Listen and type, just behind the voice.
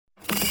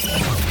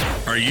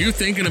Are you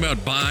thinking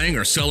about buying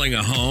or selling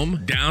a home,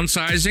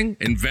 downsizing,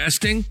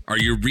 investing? Are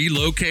you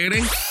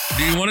relocating?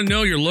 Do you want to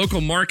know your local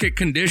market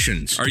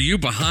conditions? Are you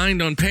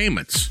behind on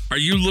payments? Are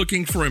you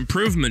looking for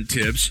improvement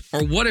tips?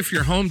 Or what if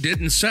your home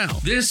didn't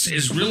sell? This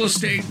is Real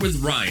Estate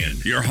with Ryan,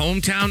 your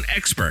hometown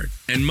expert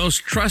and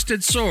most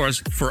trusted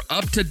source for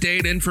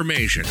up-to-date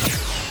information.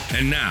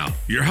 And now,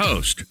 your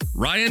host,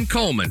 Ryan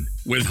Coleman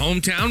with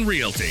Hometown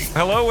Realty.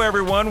 Hello,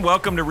 everyone.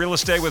 Welcome to Real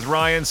Estate with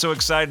Ryan. So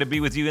excited to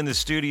be with you in the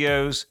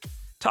studios.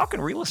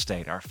 Talking real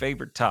estate, our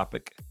favorite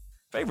topic.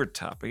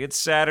 It's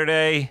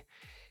Saturday.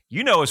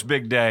 You know it's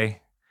big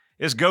day.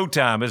 It's go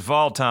time. It's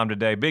fall time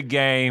today. Big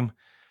game.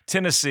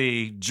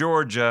 Tennessee,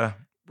 Georgia.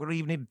 We don't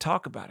even need to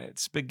talk about it.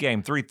 It's a big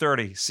game.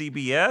 3:30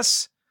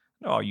 CBS.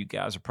 I know all you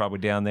guys are probably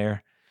down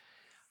there.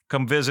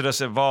 Come visit us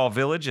at Vol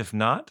Village if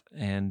not,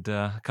 and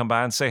come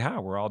by and say hi.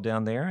 We're all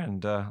down there,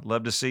 and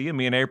love to see you.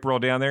 Me and April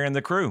down there and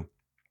the crew.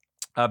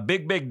 A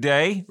big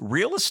day.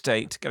 Real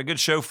estate. Got a good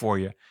show for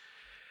you.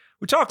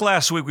 We talked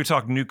last week, we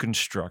talked new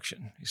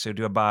construction. You said,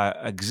 do I buy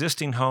an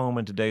existing home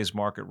in today's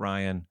market,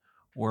 Ryan,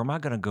 or am I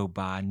going to go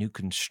buy new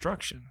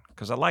construction?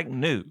 Because I like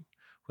new.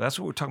 Well, that's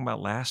what we were talking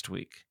about last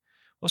week.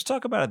 Let's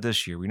talk about it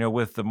this year. We know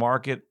with the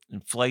market,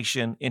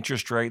 inflation,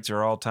 interest rates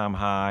are all-time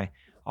high,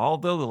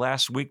 although the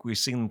last week we've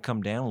seen them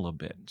come down a little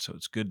bit. So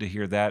it's good to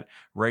hear that.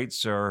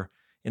 Rates are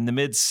in the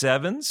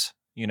mid-sevens,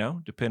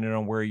 depending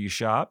on where you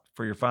shop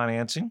for your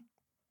financing.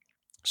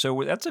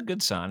 So that's a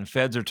good sign.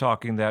 Feds are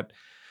talking that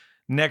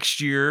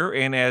next year,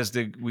 and as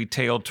we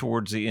tail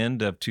towards the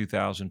end of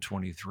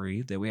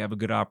 2023, that we have a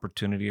good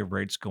opportunity of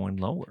rates going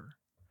lower.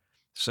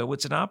 So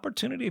it's an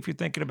opportunity if you're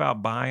thinking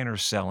about buying or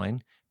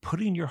selling,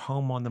 putting your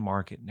home on the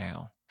market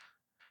now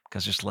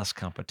because there's less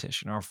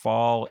competition. Our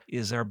fall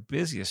is our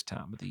busiest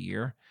time of the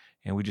year,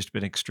 and we've just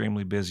been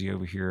extremely busy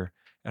over here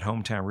at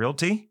Hometown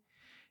Realty.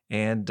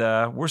 And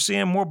we're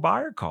seeing more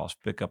buyer calls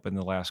pick up in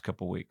the last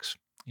couple of weeks.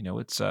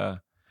 It's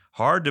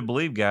hard to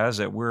believe, guys,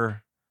 that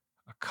we're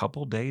a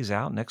couple days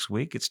out next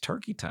week. It's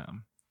turkey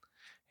time.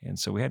 And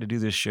so we had to do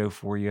this show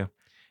for you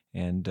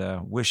and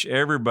wish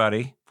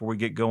everybody, before we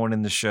get going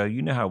in the show,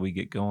 you know how we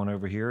get going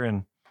over here.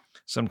 And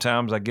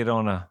sometimes I get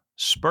on a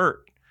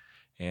spurt.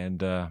 And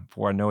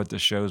before I know it, the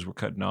shows were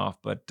cutting off.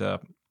 But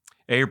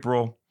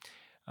April,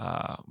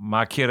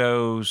 my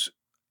kiddos,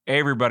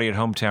 everybody at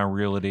Hometown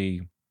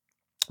Realty,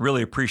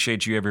 really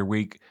appreciate you every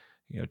week,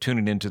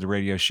 tuning into the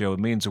radio show. It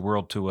means the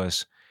world to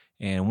us.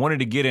 And wanted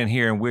to get in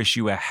here and wish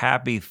you a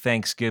happy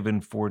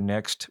Thanksgiving for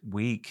next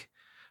week.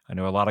 I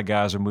know a lot of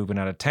guys are moving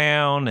out of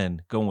town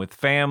and going with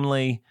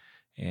family.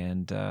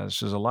 And so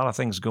there's a lot of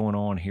things going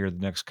on here the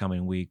next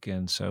coming week.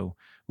 And so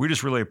we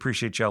just really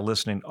appreciate y'all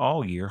listening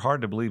all year.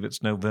 Hard to believe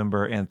it's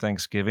November and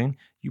Thanksgiving.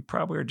 You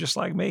probably are just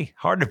like me.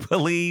 Hard to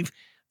believe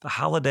the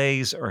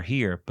holidays are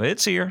here, but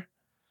it's here.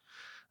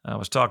 I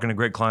was talking to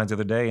great clients the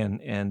other day,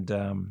 and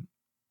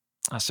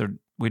I said,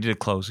 we did a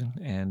closing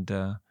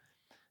and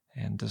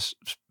just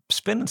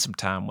spending some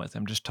time with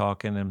him, just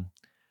talking. And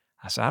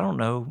I said, I don't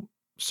know,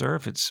 sir,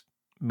 if it's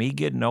me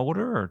getting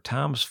older or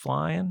time's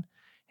flying.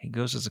 He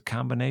goes, it's a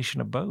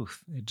combination of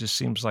both. It just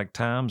seems like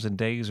times and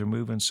days are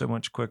moving so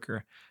much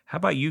quicker. How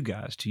about you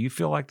guys? Do you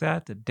feel like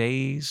that? The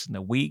days and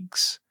the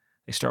weeks,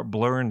 they start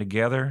blurring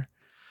together,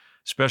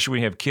 especially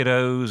when you have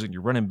kiddos and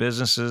you're running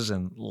businesses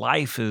and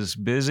life is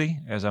busy,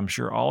 as I'm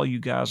sure all you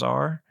guys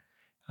are.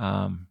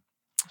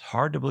 It's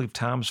hard to believe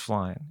time's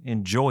flying.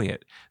 Enjoy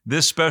it.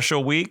 This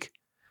special week,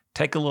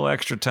 take a little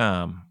extra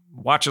time,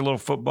 watch a little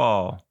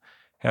football,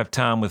 have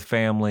time with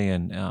family,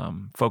 and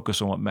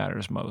focus on what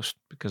matters most,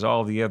 because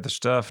all the other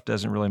stuff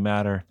doesn't really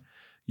matter.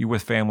 You're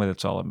with family,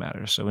 that's all that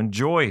matters. So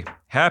enjoy.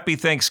 Happy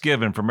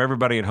Thanksgiving from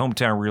everybody at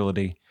Hometown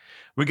Realty.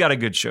 We got a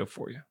good show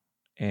for you.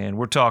 And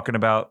we're talking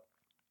about,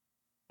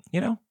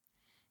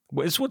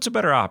 what's a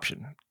better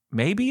option?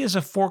 Maybe is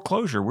a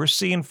foreclosure. We're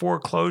seeing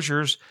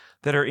foreclosures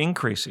that are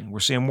increasing.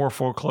 We're seeing more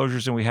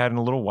foreclosures than we had in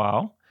a little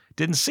while.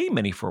 Didn't see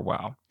many for a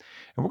while.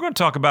 And we're going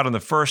to talk about in the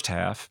first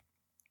half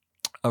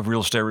of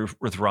Real Estate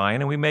with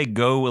Ryan, and we may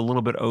go a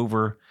little bit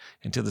over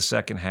into the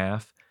second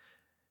half.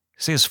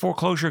 See, is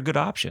foreclosure a good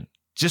option?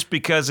 Just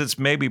because it's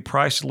maybe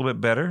priced a little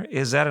bit better,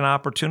 is that an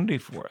opportunity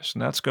for us?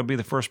 And that's going to be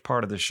the first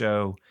part of the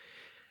show.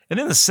 And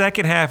in the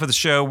second half of the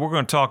show, we're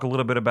going to talk a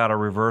little bit about a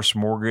reverse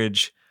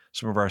mortgage,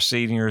 some of our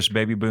seniors,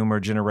 baby boomer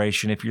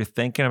generation. If you're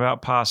thinking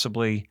about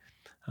possibly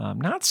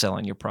not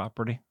selling your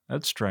property,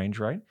 that's strange,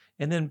 right?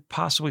 And then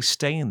possibly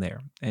staying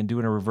there and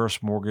doing a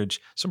reverse mortgage.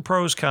 Some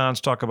pros,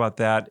 cons, talk about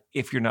that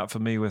if you're not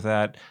familiar with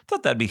that.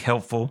 Thought that'd be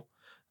helpful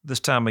this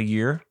time of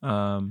year.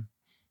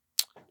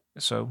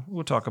 So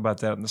we'll talk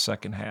about that in the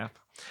second half.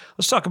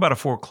 Let's talk about a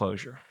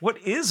foreclosure. What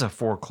is a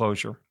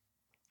foreclosure?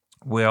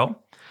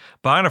 Well,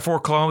 buying a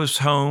foreclosed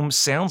home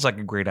sounds like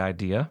a great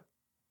idea.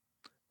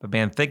 But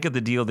man, think of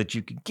the deal that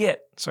you could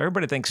get. So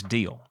everybody thinks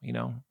deal,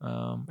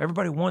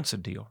 everybody wants a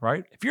deal,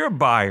 right? If you're a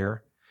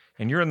buyer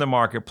and you're in the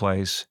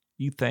marketplace,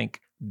 you think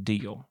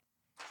deal.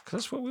 Because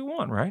that's what we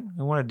want, right?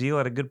 We want a deal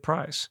at a good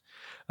price.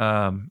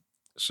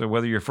 So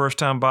whether you're a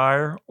first-time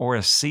buyer or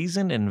a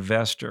seasoned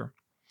investor,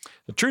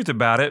 the truth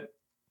about it,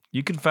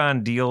 You can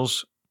find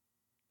deals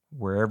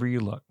wherever you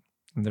look.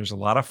 And there's a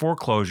lot of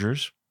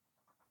foreclosures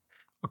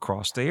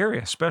across the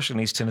area, especially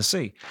in East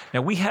Tennessee.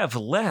 Now, we have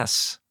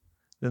less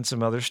than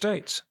some other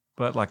states.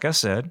 But like I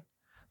said,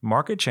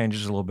 market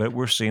changes a little bit.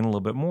 We're seeing a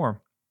little bit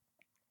more.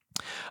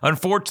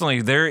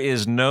 Unfortunately, there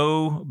is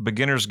no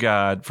beginner's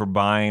guide for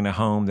buying a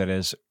home that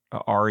is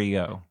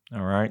REO,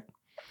 all right?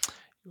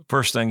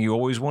 First thing you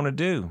always want to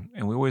do,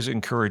 and we always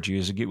encourage you,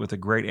 is to get with a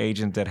great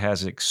agent that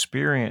has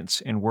experience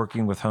in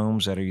working with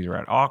homes that are either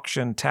at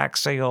auction,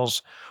 tax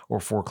sales, or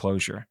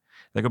foreclosure.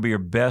 They're going to be your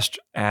best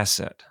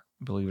asset,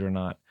 believe it or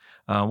not.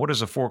 What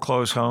is a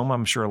foreclosed home?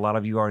 I'm sure a lot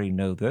of you already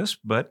know this,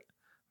 but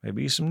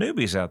maybe some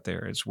newbies out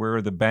there. It's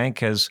where the bank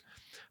has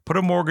put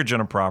a mortgage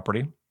on a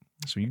property.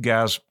 So you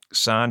guys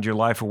signed your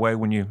life away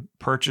when you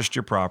purchased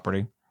your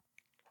property.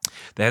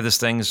 They have this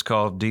thing that's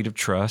called deed of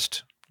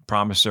trust,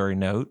 promissory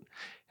note.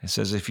 It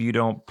says if you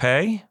don't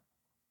pay,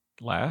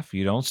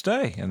 you don't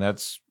stay. And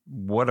that's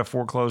what a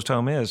foreclosed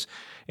home is.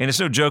 And it's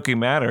no joking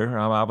matter.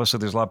 Obviously,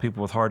 there's a lot of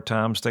people with hard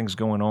times, things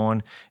going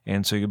on.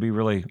 And so you'll be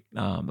really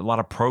a lot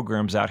of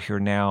programs out here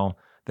now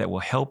that will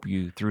help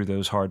you through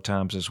those hard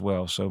times as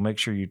well. So make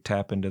sure you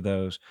tap into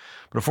those.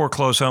 But a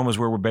foreclosed home is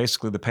where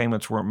basically the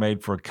payments weren't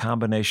made for a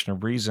combination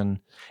of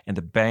reason, and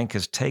the bank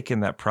has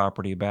taken that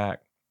property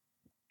back.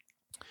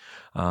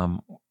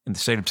 In the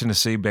state of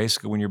Tennessee,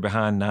 basically when you're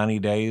behind 90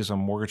 days on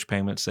mortgage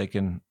payments, they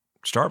can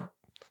start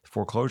the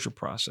foreclosure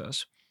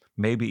process,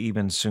 maybe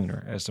even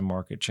sooner as the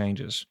market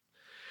changes.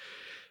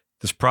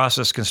 This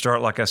process can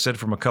start, like I said,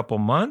 from a couple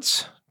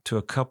months to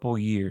a couple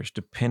years,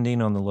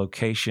 depending on the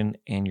location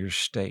and your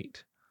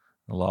state.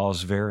 The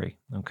laws vary,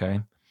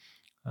 okay?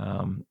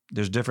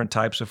 There's different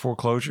types of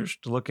foreclosures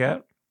to look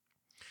at.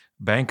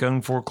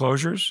 Bank-owned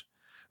foreclosures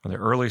are the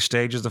early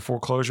stages of the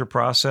foreclosure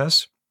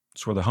process.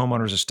 It's where the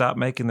homeowners have stopped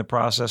making the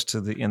process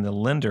and the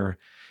lender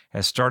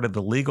has started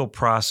the legal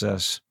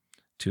process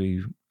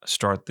to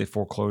start the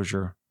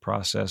foreclosure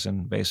process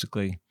and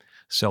basically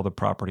sell the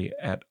property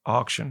at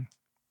auction.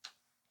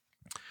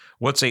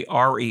 What's a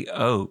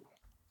REO,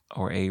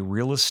 or a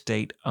real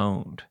estate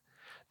owned?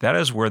 That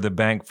is where the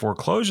bank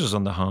forecloses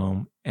on the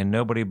home and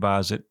nobody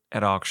buys it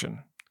at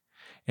auction.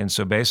 And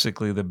so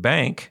basically the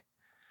bank's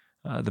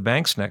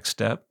next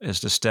step is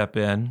to step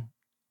in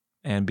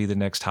and be the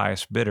next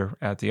highest bidder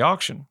at the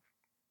auction.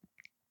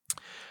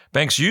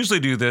 Banks usually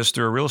do this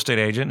through a real estate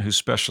agent who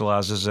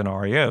specializes in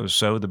REOs.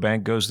 So the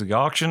bank goes to the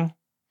auction,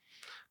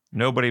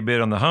 nobody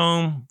bid on the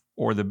home,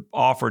 or the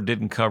offer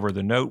didn't cover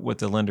the note what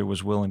the lender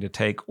was willing to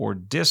take or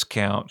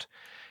discount,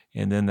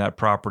 and then that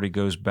property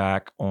goes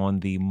back on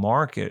the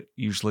market,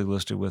 usually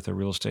listed with a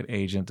real estate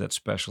agent that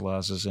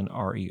specializes in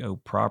REO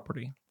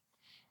property.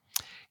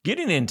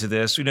 Getting into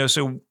this,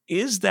 so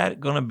is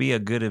that going to be a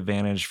good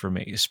advantage for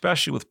me,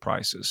 especially with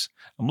prices?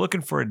 I'm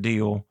looking for a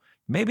deal.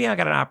 Maybe I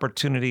got an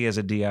opportunity as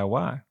a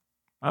DIY.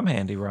 I'm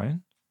handy,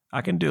 Ryan.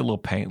 I can do a little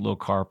paint, a little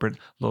carpet, a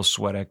little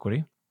sweat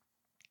equity.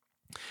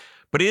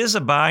 But is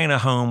buying a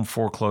home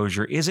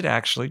foreclosure, is it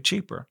actually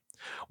cheaper?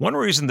 One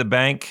reason the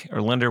bank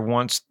or lender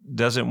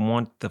doesn't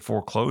want the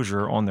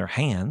foreclosure on their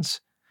hands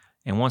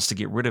and wants to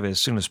get rid of it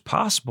as soon as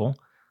possible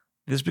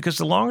is because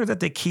the longer that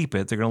they keep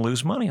it, they're going to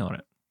lose money on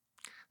it.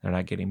 They're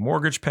not getting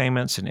mortgage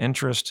payments and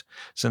interest.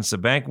 Since the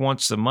bank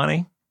wants the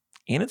money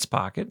in its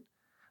pocket,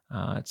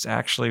 it's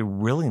actually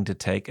willing to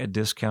take a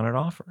discounted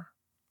offer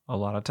a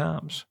lot of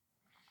times.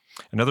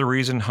 Another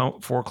reason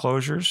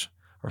foreclosures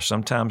are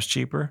sometimes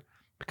cheaper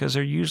because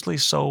they're usually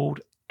sold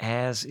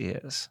as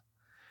is.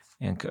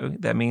 And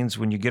that means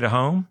when you get a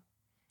home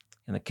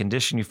in the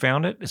condition you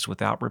found it, it's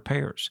without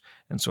repairs.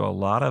 And so a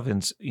lot of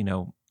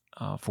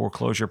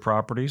foreclosure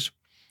properties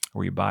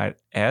where you buy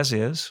it as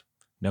is,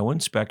 no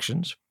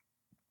inspections,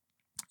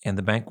 and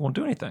the bank won't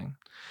do anything.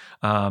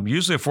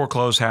 Usually a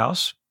foreclosed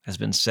house has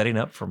been setting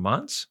up for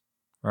months,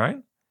 right?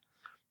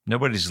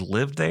 Nobody's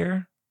lived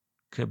there.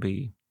 Could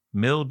be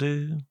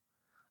mildew,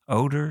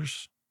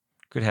 odors,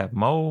 could have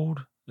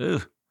mold.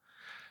 Ugh.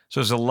 So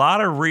there's a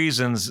lot of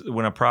reasons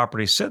when a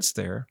property sits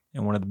there,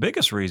 and one of the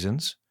biggest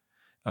reasons,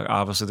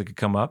 obviously, that could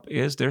come up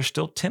is there's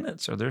still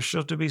tenants or there's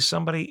still to be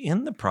somebody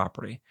in the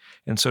property.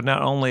 And so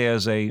not only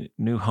as a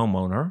new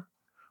homeowner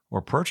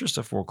or purchased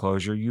a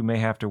foreclosure, you may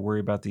have to worry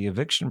about the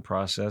eviction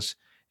process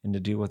and to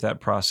deal with that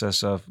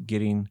process of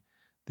getting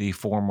the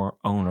former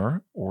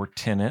owner or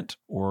tenant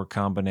or a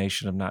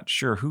combination of not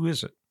sure who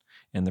is it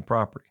in the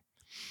property.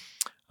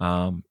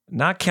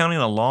 Not counting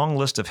a long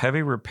list of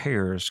heavy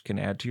repairs can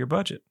add to your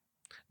budget.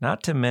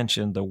 Not to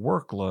mention the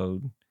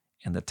workload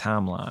and the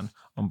timeline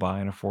on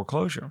buying a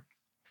foreclosure.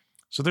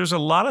 So there's a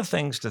lot of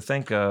things to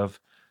think of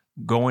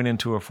going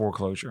into a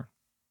foreclosure.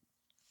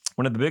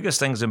 One of the biggest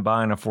things in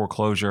buying a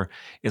foreclosure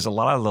is a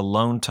lot of the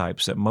loan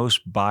types that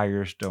most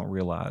buyers don't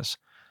realize.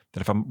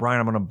 That if I'm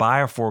going to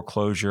buy a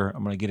foreclosure,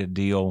 I'm going to get a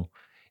deal,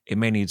 it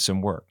may need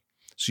some work.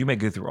 So you may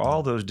go through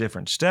all those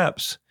different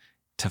steps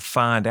to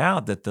find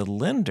out that the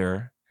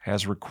lender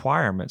has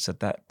requirements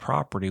that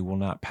property will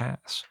not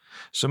pass.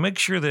 So make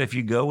sure that if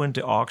you go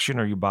into auction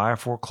or you buy a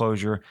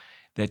foreclosure,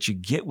 that you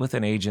get with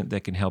an agent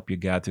that can help you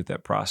guide through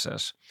that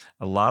process.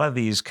 A lot of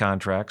these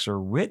contracts are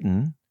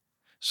written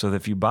so that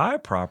if you buy a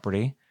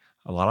property,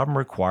 a lot of them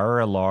require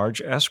a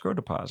large escrow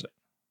deposit.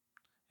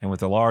 And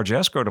with a large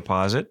escrow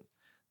deposit,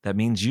 that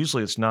means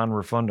usually it's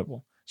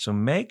non-refundable. So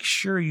make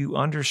sure you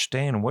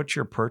understand what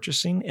you're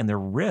purchasing and the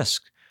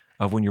risk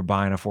of when you're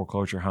buying a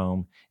foreclosure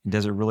home, and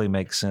does it really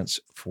make sense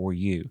for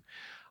you?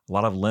 A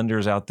lot of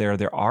lenders out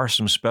there are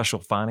some special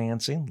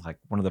financing, like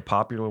one of the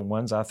popular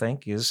ones I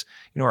think is,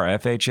 our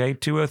FHA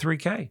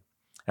 203K.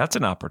 That's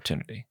an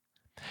opportunity.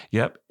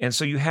 Yep. And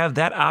so you have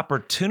that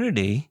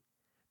opportunity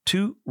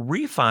to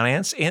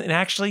refinance and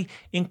actually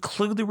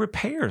include the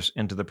repairs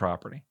into the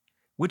property,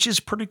 which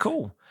is pretty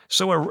cool.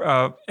 So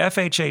a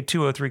FHA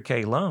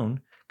 203K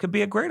loan could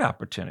be a great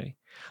opportunity.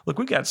 Look,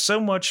 we've got so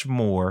much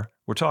more.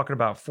 We're talking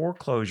about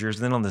foreclosures.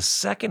 And then on the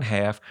second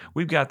half,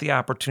 we've got the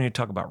opportunity to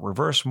talk about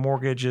reverse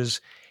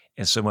mortgages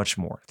and so much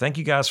more. Thank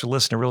you guys for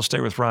listening to Real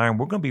Estate with Ryan.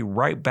 We're going to be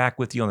right back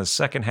with you on the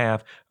second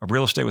half of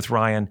Real Estate with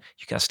Ryan.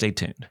 You guys stay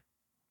tuned.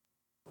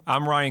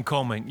 I'm Ryan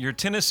Coleman, your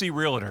Tennessee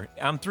realtor.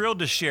 I'm thrilled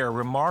to share a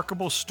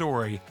remarkable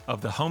story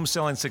of the home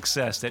selling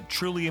success that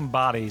truly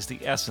embodies the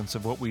essence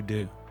of what we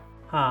do.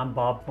 Hi, I'm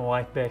Bob, my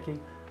wife Becky.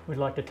 We'd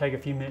like to take a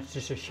few minutes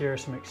just to share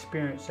some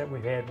experience that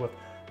we've had with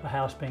a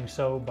house being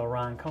sold by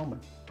Ryan Coleman.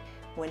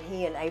 When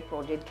he and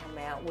April did come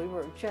out, we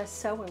were just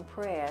so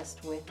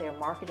impressed with their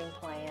marketing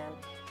plan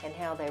and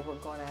how they were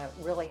going to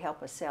really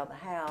help us sell the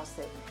house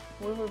that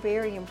we were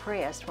very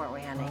impressed, weren't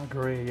we, honey? I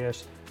agree,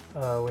 yes.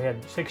 We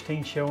had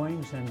 16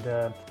 showings,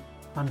 and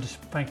I'm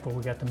just thankful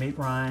we got to meet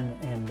Ryan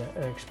and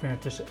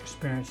experience this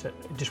experience that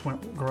it just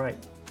went great.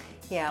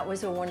 Yeah, it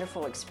was a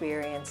wonderful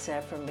experience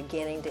from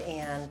beginning to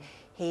end.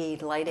 He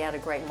laid out a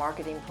great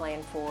marketing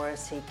plan for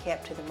us. He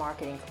kept to the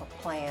marketing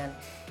plan.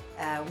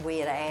 We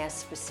had asked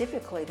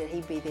specifically that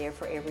he be there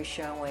for every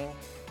showing,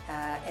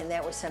 and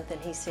that was something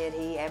he said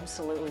he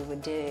absolutely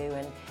would do,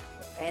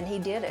 and he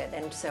did it.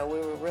 And so we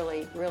were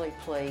really, really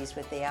pleased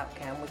with the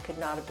outcome. We could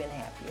not have been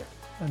happier.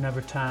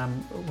 Another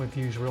time we've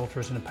used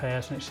realtors in the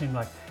past, and it seemed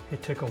like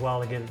it took a while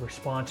to get a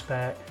response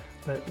back,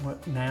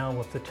 but now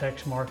with the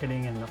text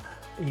marketing and the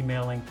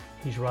emailing,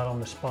 he's right on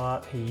the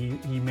spot. He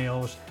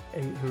emails,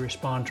 he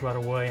responds right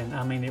away, and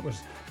I mean, it was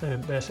the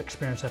best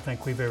experience I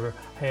think we've ever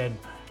had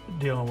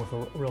dealing with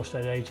a real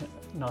estate agent.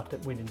 Not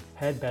that we didn't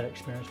had bad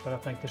experience, but I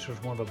think this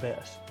was one of the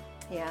best.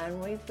 Yeah, and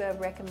we've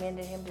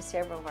recommended him to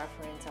several of our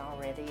friends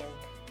already and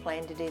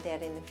plan to do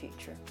that in the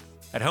future.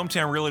 At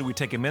Hometown Realty, we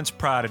take immense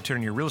pride in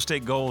turning your real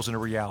estate goals into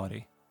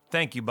reality.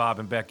 Thank you, Bob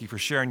and Becky, for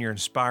sharing your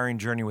inspiring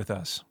journey with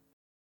us.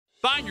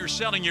 Buying or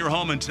selling your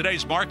home in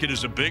today's market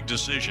is a big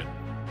decision.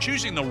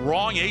 Choosing the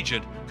wrong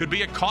agent could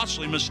be a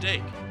costly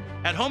mistake.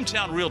 At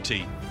Hometown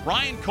Realty,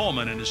 Ryan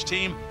Coleman and his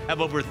team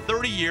have over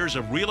 30 years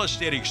of real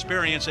estate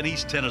experience in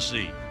East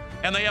Tennessee,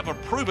 and they have a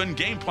proven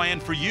game plan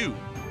for you.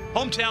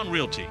 Hometown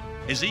Realty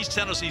is East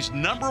Tennessee's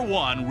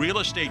 #1 real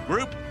estate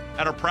group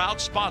and a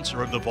proud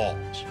sponsor of the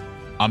Vols.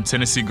 I'm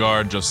Tennessee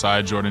guard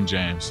Josiah Jordan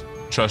James.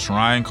 Trust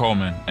Ryan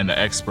Coleman and the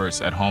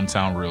experts at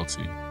Hometown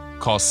Realty.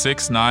 Call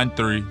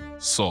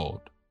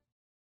 693-SOLD.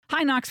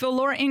 Hi, Knoxville.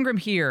 Laura Ingram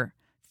here.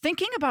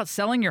 Thinking about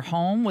selling your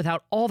home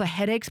without all the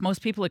headaches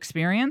most people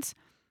experience?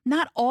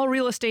 Not all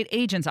real estate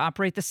agents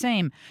operate the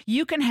same.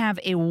 You can have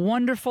a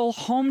wonderful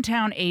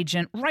hometown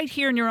agent right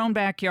here in your own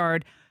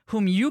backyard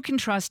whom you can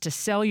trust to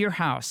sell your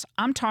house.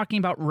 I'm talking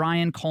about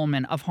Ryan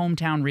Coleman of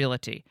Hometown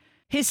Realty.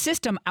 His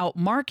system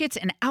outmarkets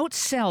and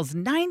outsells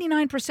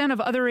 99% of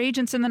other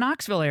agents in the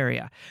Knoxville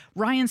area.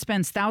 Ryan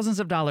spends thousands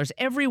of dollars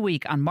every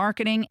week on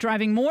marketing,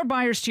 driving more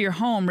buyers to your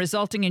home,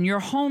 resulting in your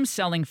home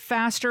selling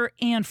faster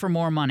and for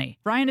more money.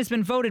 Ryan has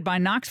been voted by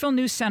Knoxville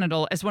News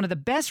Sentinel as one of the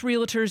best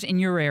realtors in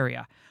your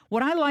area.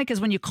 What I like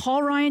is when you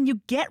call Ryan, you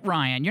get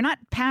Ryan. You're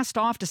not passed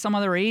off to some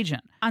other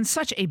agent. On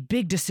such a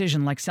big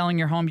decision like selling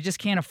your home, you just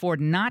can't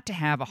afford not to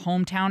have a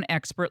hometown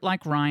expert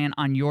like Ryan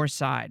on your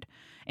side.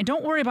 And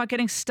don't worry about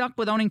getting stuck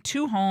with owning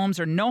 2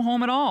 homes or no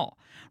home at all.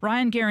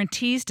 Ryan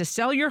guarantees to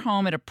sell your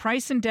home at a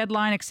price and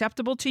deadline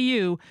acceptable to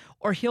you,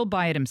 or he'll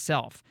buy it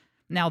himself.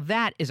 Now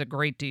that is a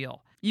great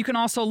deal. You can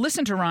also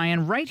listen to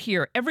Ryan right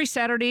here every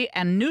Saturday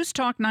at News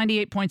Talk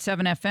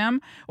 98.7 FM,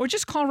 or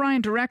just call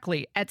Ryan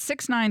directly at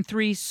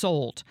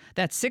 693-SOLD.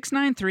 That's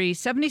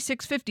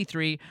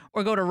 693-7653,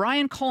 or go to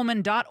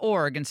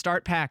ryancoleman.org and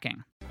start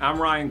packing.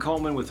 I'm Ryan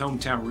Coleman with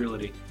Hometown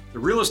Realty. The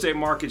real estate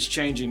market's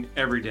changing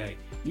every day.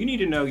 You need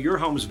to know your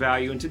home's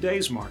value in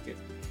today's market.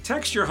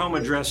 Text your home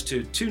address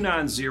to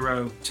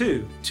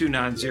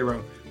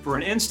 290-2290 for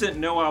an instant,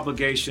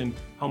 no-obligation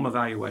home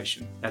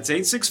evaluation. That's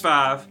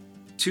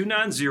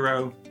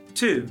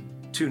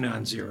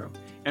 865-290-2290.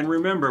 And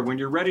remember, when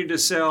you're ready to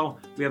sell,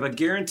 we have a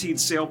guaranteed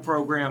sale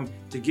program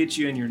to get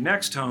you in your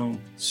next home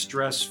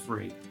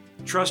stress-free.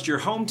 Trust your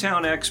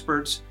hometown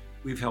experts.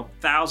 We've helped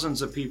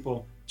thousands of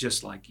people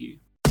just like you.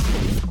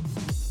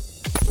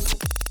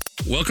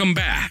 Welcome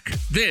back.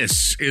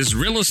 This is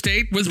Real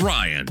Estate with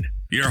Ryan.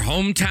 your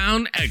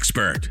hometown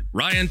expert.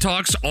 Ryan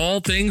talks all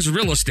things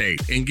real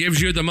estate and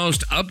gives you the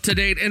most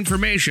up-to-date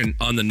information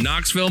on the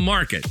Knoxville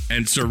market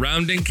and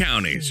surrounding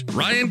counties.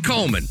 Ryan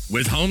Coleman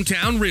with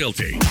Hometown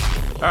Realty.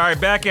 All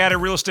right, back at it,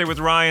 Real Estate with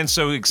Ryan.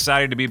 So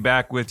excited to be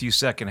back with you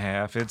second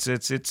half. It's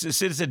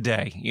a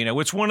day. You know,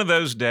 it's one of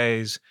those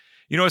days.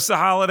 You know, it's the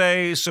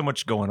holidays, so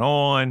much going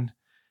on.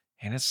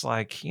 And it's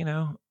like, you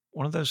know,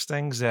 one of those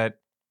things that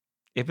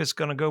if it's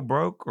going to go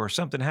broke or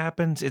something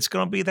happens, it's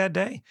going to be that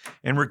day.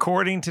 And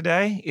recording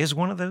today is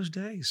one of those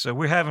days. So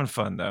we're having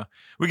fun, though.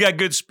 We got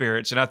good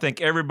spirits, and I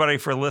thank everybody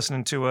for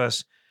listening to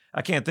us.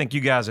 I can't thank you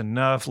guys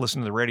enough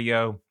listening to the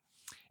radio.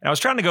 And I was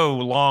trying to go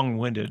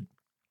long-winded,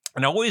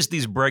 and always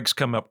these breaks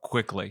come up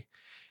quickly.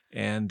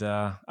 And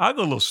I'll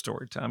go a little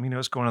story time. You know,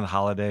 it's going on the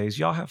holidays.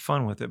 Y'all have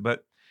fun with it.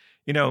 But,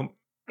 you know,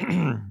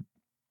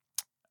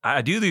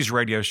 I do these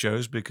radio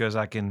shows because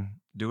I can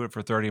do it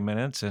for 30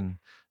 minutes and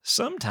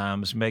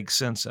sometimes make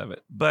sense of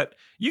it. But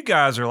you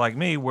guys are like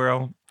me,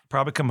 where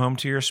probably come home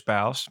to your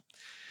spouse.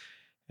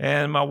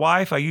 And my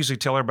wife, I usually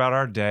tell her about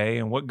our day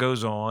and what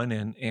goes on.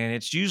 And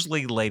it's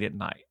usually late at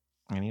night.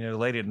 And, you know,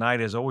 late at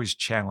night is always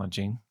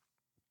challenging.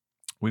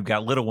 We've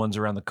got little ones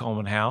around the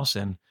Coleman house.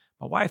 And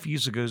my wife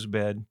usually goes to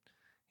bed,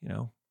 you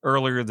know,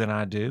 earlier than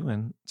I do.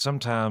 And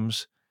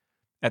sometimes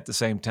at the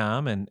same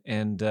time.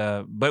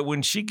 But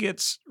when she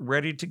gets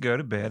ready to go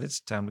to bed,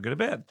 it's time to go to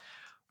bed.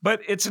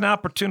 But it's an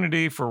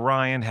opportunity for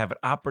Ryan to have an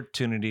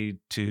opportunity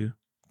to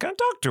kind of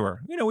talk to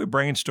her. You know, we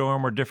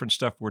brainstorm or different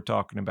stuff we're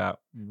talking about.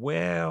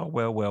 Well.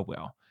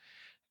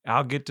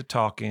 I'll get to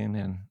talking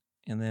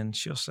and then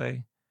she'll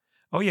say,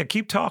 "Oh yeah,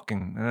 keep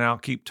talking." And I'll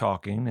keep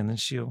talking. And then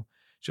she'll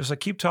say,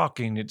 "Keep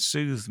talking. It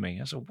soothes me."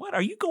 I said, "What?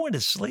 Are you going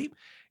to sleep?"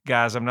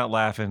 Guys, I'm not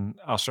laughing.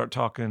 I'll start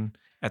talking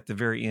at the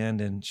very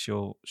end and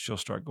she'll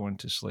start going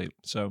to sleep.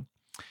 So,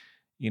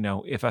 you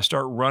know, if I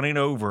start running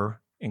over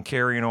and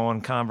carrying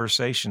on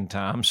conversation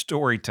time,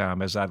 story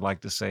time, as I'd like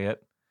to say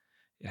it,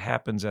 it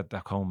happens at the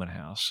Coleman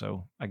house.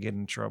 So I get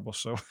in trouble.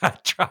 So I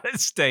try to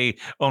stay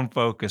on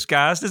focus.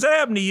 Guys, does that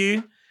happen to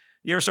you?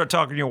 You ever start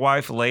talking to your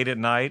wife late at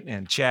night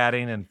and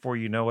chatting, and before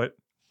you know it,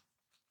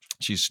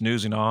 she's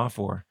snoozing off,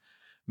 or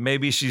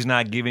maybe she's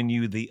not giving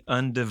you the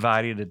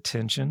undivided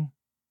attention?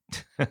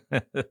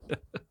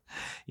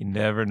 You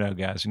never know,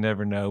 guys. You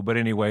never know. But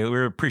anyway,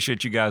 we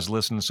appreciate you guys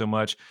listening so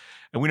much.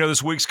 And we know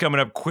this week's coming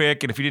up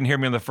quick. And if you didn't hear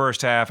me in the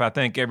first half, I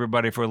thank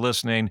everybody for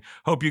listening.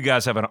 Hope you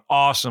guys have an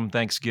awesome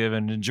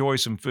Thanksgiving. Enjoy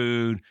some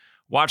food,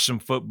 watch some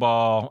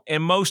football,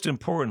 and most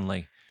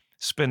importantly,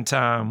 spend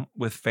time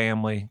with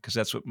family, because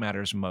that's what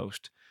matters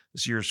most.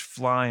 This year's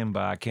flying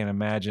by. I can't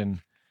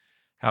imagine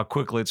how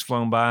quickly it's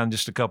flown by. In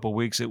just a couple of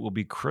weeks, it will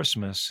be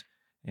Christmas.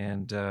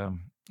 And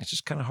it's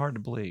just kind of hard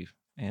to believe.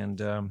 And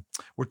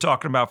we're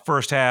talking about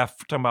first half,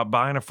 talking about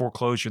buying a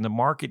foreclosure in the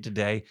market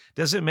today.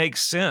 Does it make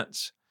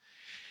sense?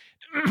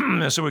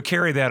 So we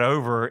carry that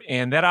over,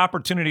 and that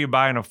opportunity of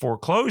buying a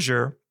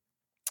foreclosure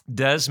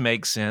does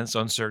make sense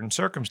on certain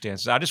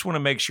circumstances. I just want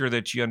to make sure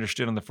that you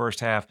understood in the first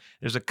half,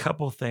 there's a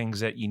couple things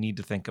that you need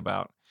to think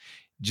about.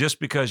 Just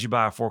because you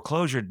buy a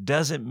foreclosure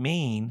doesn't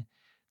mean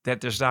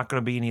that there's not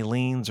going to be any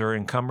liens or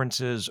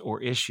encumbrances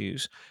or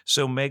issues.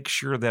 So make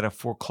sure that a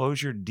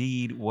foreclosure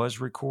deed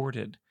was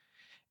recorded.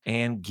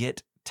 And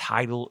get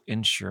title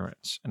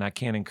insurance. And I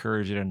can't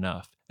encourage it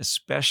enough,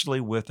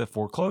 especially with a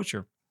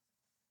foreclosure.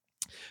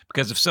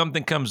 Because if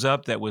something comes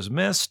up that was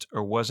missed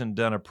or wasn't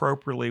done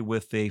appropriately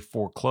with a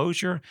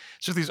foreclosure,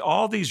 so there's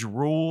all these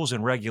rules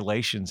and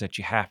regulations that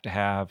you have to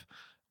have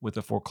with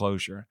a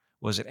foreclosure.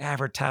 Was it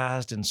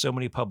advertised in so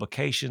many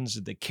publications?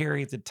 Did they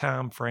carry the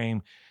time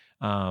frame?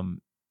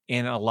 And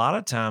a lot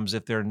of times,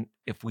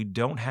 if we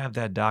don't have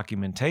that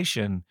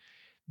documentation,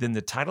 then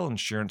the title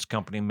insurance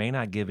company may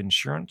not give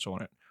insurance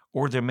on it.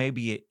 Or there may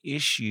be an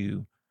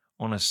issue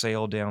on a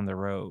sale down the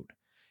road.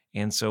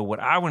 And so what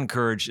I would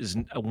encourage is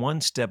one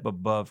step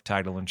above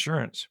title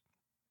insurance.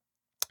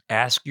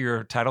 Ask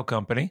your title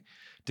company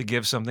to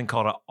give something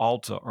called an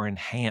ALTA, or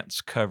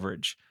enhanced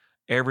coverage.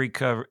 Every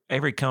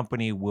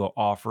company will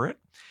offer it,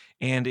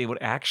 and it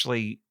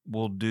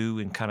will do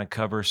and kind of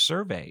cover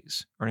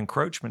surveys or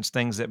encroachments,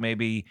 things that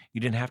maybe you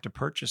didn't have to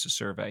purchase a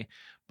survey.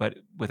 But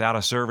without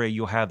a survey,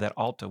 you'll have that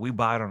ALTA. We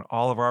buy it on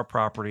all of our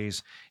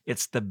properties.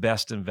 It's the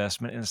best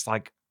investment, and it's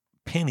like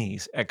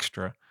pennies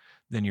extra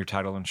than your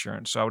title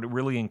insurance. So I would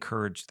really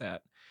encourage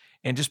that.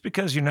 And just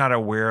because you're not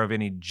aware of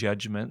any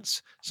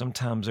judgments,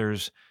 sometimes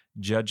there's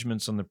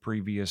judgments on the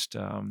previous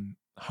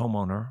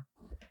homeowner,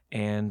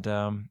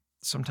 and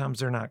sometimes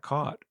they're not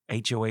caught.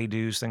 HOA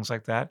dues, things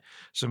like that.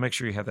 So make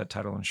sure you have that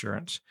title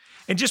insurance.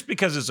 And just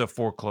because it's a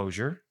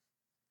foreclosure,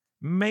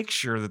 make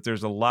sure that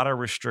there's a lot of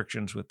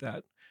restrictions with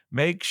that.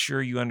 Make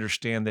sure you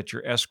understand that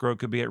your escrow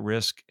could be at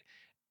risk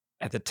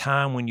at the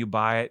time when you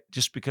buy it.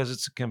 Just because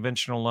it's a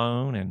conventional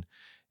loan and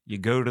you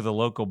go to the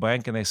local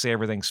bank and they say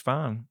everything's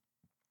fine,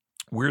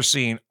 we're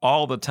seeing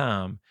all the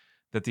time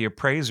that the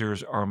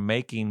appraisers are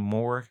making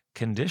more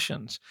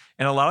conditions.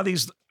 And a lot of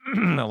these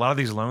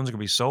loans are going to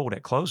be sold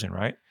at closing,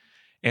 right?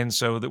 And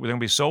so that they're going to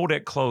be sold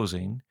at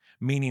closing,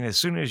 meaning as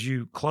soon as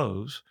you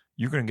close,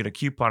 you're going to get a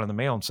coupon in the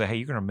mail and say, hey,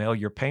 you're going to mail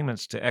your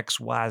payments to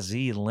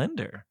XYZ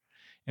lender.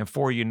 And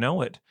before you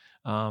know it,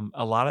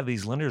 a lot of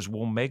these lenders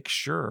will make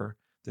sure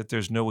that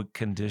there's no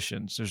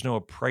conditions, there's no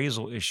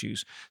appraisal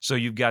issues. So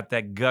you've got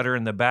that gutter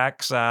in the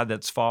backside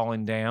that's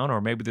falling down,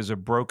 or maybe there's a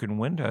broken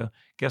window.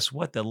 Guess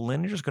what? The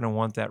lender's going to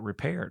want that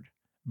repaired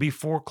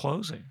before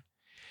closing.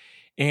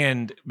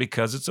 And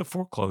because it's a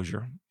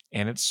foreclosure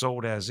and it's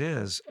sold as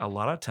is, a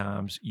lot of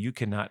times you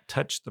cannot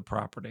touch the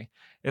property.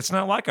 It's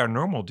not like our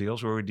normal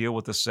deals where we deal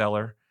with the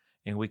seller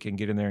and we can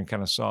get in there and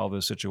kind of solve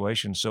those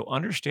situations. So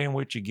understand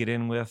what you get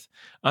in with.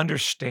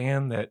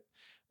 Understand that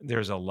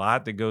there's a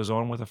lot that goes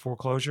on with a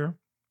foreclosure,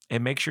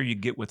 and make sure you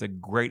get with a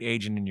great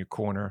agent in your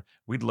corner.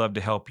 We'd love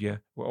to help you.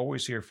 We're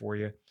always here for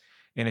you.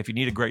 And if you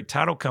need a great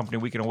title company,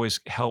 we can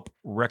always help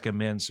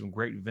recommend some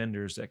great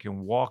vendors that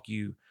can walk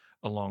you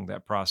along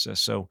that process.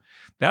 So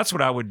that's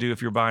what I would do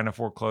if you're buying a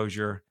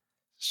foreclosure.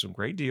 Some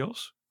great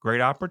deals, great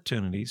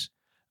opportunities,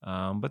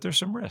 but there's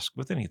some risk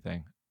with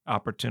anything.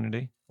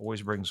 Opportunity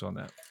always brings on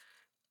that.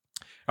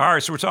 All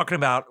right, so we're talking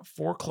about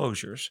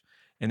foreclosures,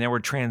 and then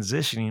we're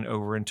transitioning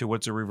over into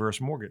what's a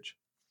reverse mortgage.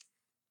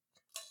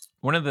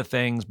 One of the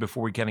things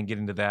before we kind of get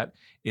into that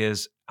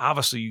is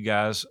obviously you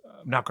guys,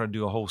 I'm not going to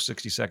do a whole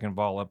 60-second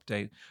Vol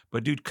update,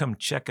 but dude, come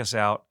check us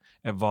out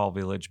at Vol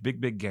Village.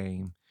 Big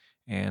game.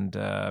 And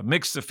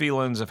mix the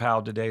feelings of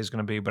how today is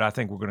going to be, but I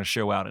think we're going to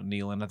show out at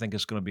Neyland. I think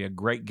it's going to be a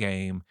great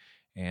game,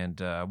 and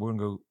we're going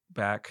to go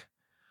back.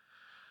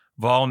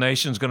 Vol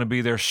Nation's going to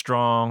be there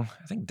strong.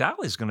 I think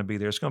Dolly's going to be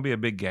there. It's going to be a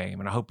big game,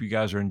 and I hope you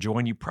guys are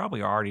enjoying. You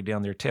probably are already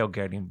down there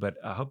tailgating, but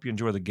I hope you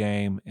enjoy the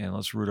game, and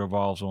let's root our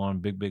Vols on.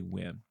 Big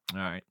win. All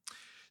right.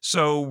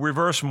 So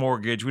reverse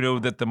mortgage, we know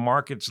that the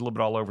market's a little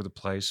bit all over the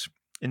place.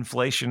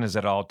 Inflation is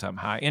at all-time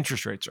high.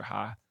 Interest rates are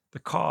high. The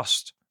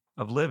cost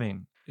of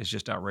living is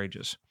just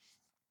outrageous.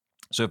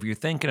 So if you're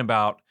thinking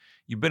about,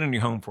 you've been in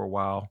your home for a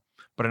while,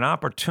 but an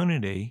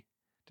opportunity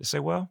to say,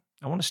 well,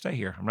 I want to stay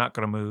here. I'm not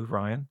going to move,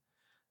 Ryan.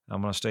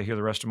 I'm going to stay here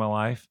the rest of my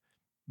life.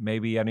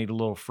 Maybe I need a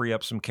little free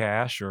up some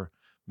cash, or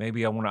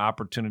maybe I want an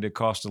opportunity to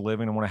cost of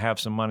living. I want to have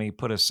some money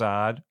put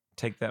aside,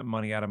 take that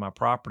money out of my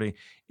property.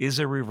 Is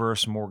a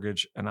reverse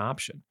mortgage an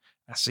option?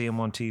 I see them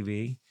on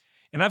TV,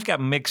 and I've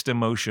got mixed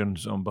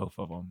emotions on both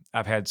of them.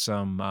 I've had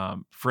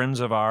some friends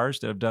of ours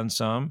that have done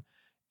some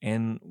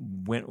and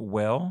went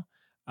well.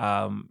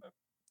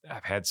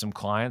 I've had some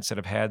clients that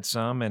have had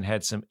some and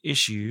had some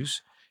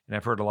issues, and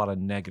I've heard a lot of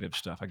negative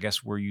stuff. I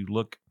guess where you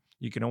look,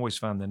 you can always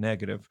find the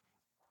negative.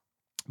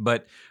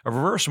 But a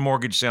reverse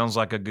mortgage sounds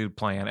like a good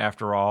plan.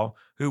 After all,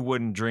 who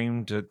wouldn't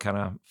dream to kind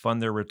of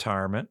fund their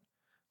retirement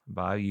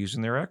by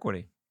using their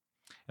equity?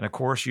 And of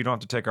course, you don't have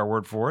to take our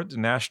word for it. The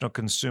National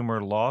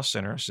Consumer Law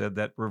Center said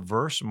that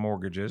reverse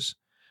mortgages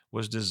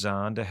was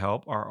designed to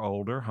help our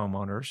older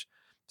homeowners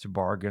to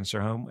borrow against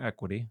their home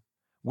equity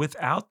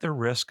without the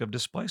risk of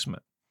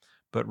displacement.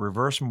 But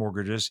reverse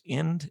mortgages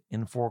end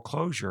in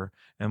foreclosure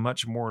and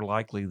much more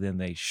likely than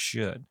they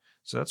should.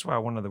 So that's why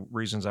one of the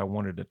reasons I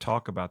wanted to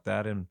talk about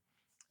that. And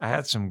I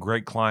had some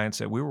great clients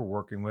that we were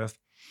working with.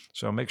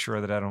 So I'll make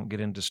sure that I don't get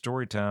into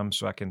story time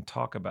so I can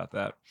talk about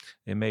that.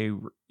 It may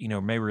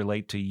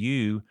relate to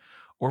you,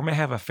 or may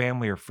have a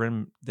family or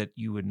friend that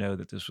you would know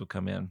that this will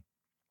come in.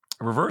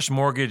 A reverse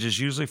mortgage is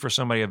usually for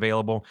somebody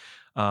available,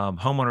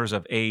 homeowners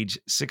of age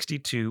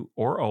 62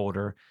 or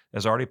older,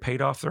 has already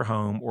paid off their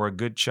home or a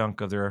good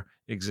chunk of their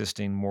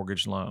existing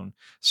mortgage loan.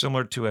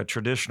 Similar to a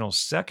traditional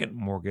second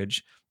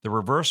mortgage, the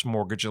reverse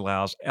mortgage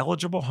allows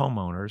eligible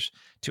homeowners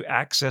to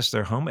access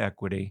their home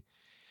equity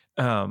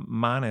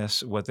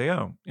minus what they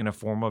owe in a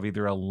form of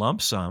either a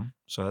lump sum,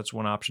 so that's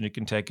one option you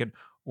can take it,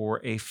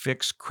 or a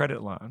fixed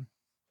credit line.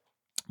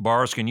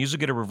 Borrowers can usually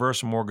get a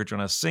reverse mortgage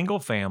on a single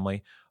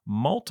family,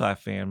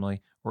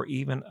 multifamily, or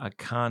even a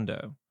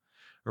condo.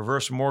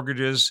 Reverse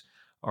mortgages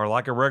are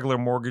like a regular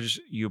mortgage.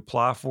 You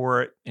apply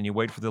for it and you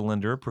wait for the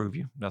lender to approve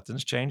you.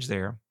 Nothing's changed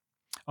there.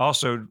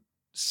 Also,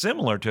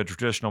 similar to a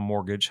traditional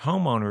mortgage,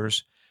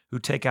 homeowners who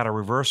take out a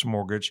reverse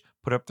mortgage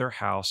put up their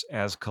house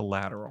as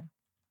collateral.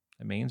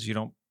 That means you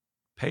don't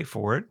pay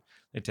for it,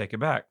 they take it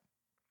back.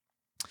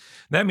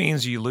 That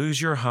means you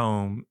lose your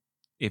home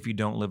if you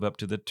don't live up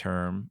to the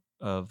term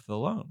of the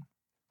loan.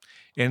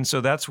 And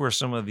so that's where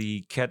some of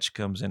the catch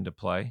comes into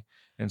play.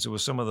 And so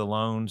with some of the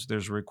loans,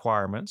 there's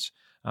requirements.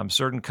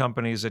 Certain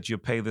companies that you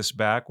pay this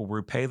back will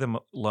repay the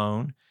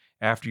loan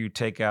after you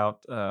take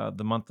out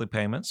the monthly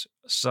payments.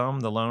 Some,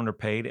 the loan are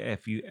paid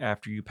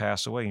after you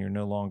pass away and you're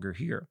no longer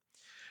here.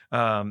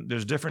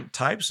 There's different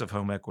types of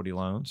home equity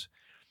loans.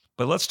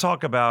 But let's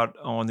talk about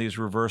on these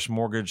reverse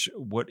mortgage,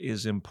 what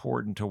is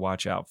important to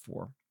watch out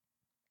for.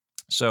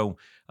 So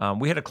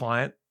we had a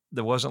client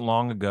that wasn't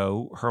long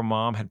ago. Her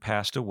mom had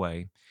passed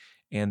away,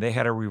 and they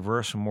had a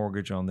reverse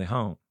mortgage on the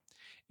home.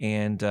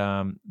 And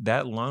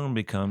that loan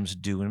becomes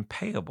due and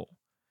payable.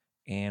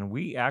 And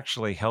we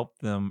actually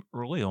helped them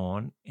early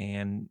on,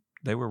 and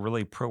they were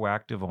really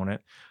proactive on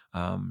it.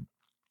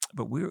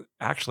 But we were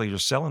actually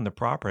just selling the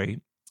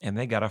property, and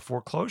they got a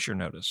foreclosure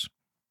notice.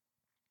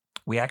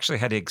 We actually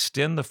had to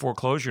extend the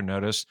foreclosure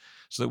notice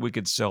so that we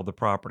could sell the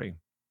property.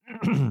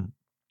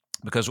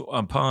 because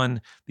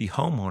upon the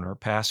homeowner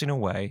passing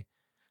away,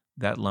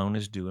 that loan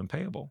is due and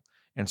payable.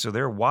 And so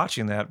they're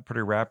watching that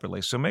pretty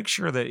rapidly. So make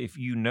sure that if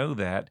you know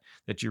that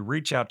you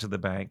reach out to the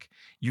bank.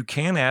 You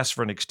can ask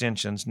for an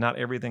extensions. Not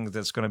everything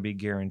that's going to be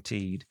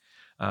guaranteed.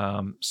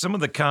 Some of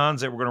the cons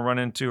that we're going to run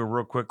into are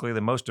real quickly.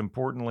 The most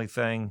importantly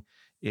thing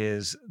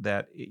is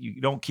that you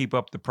don't keep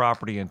up the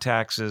property and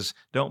taxes,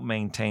 don't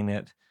maintain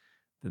it,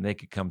 then they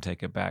could come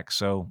take it back.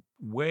 So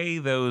weigh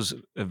those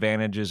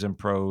advantages and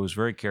pros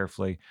very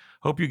carefully.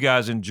 Hope you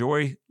guys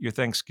enjoy your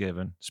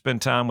Thanksgiving.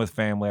 Spend time with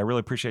family. I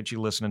really appreciate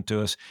you listening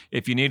to us.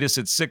 If you need us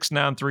at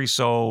 693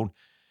 Sold.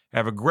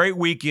 Have a great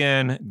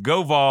weekend.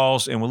 Go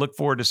Vols, and we'll look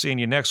forward to seeing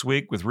you next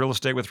week with Real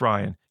Estate with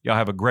Ryan. Y'all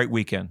have a great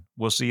weekend.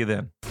 We'll see you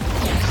then.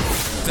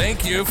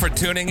 Thank you for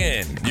tuning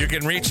in. You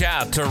can reach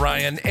out to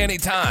Ryan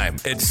anytime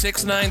at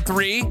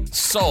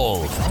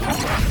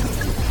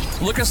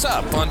 693-SOLD. Look us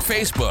up on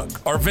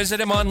Facebook or visit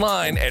him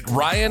online at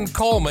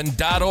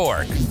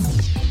ryancoleman.org.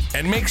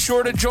 And make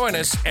sure to join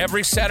us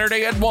every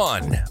Saturday at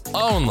 1,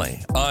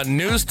 only on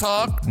News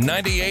Talk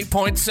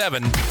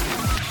 98.7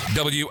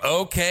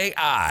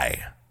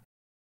 WOKI.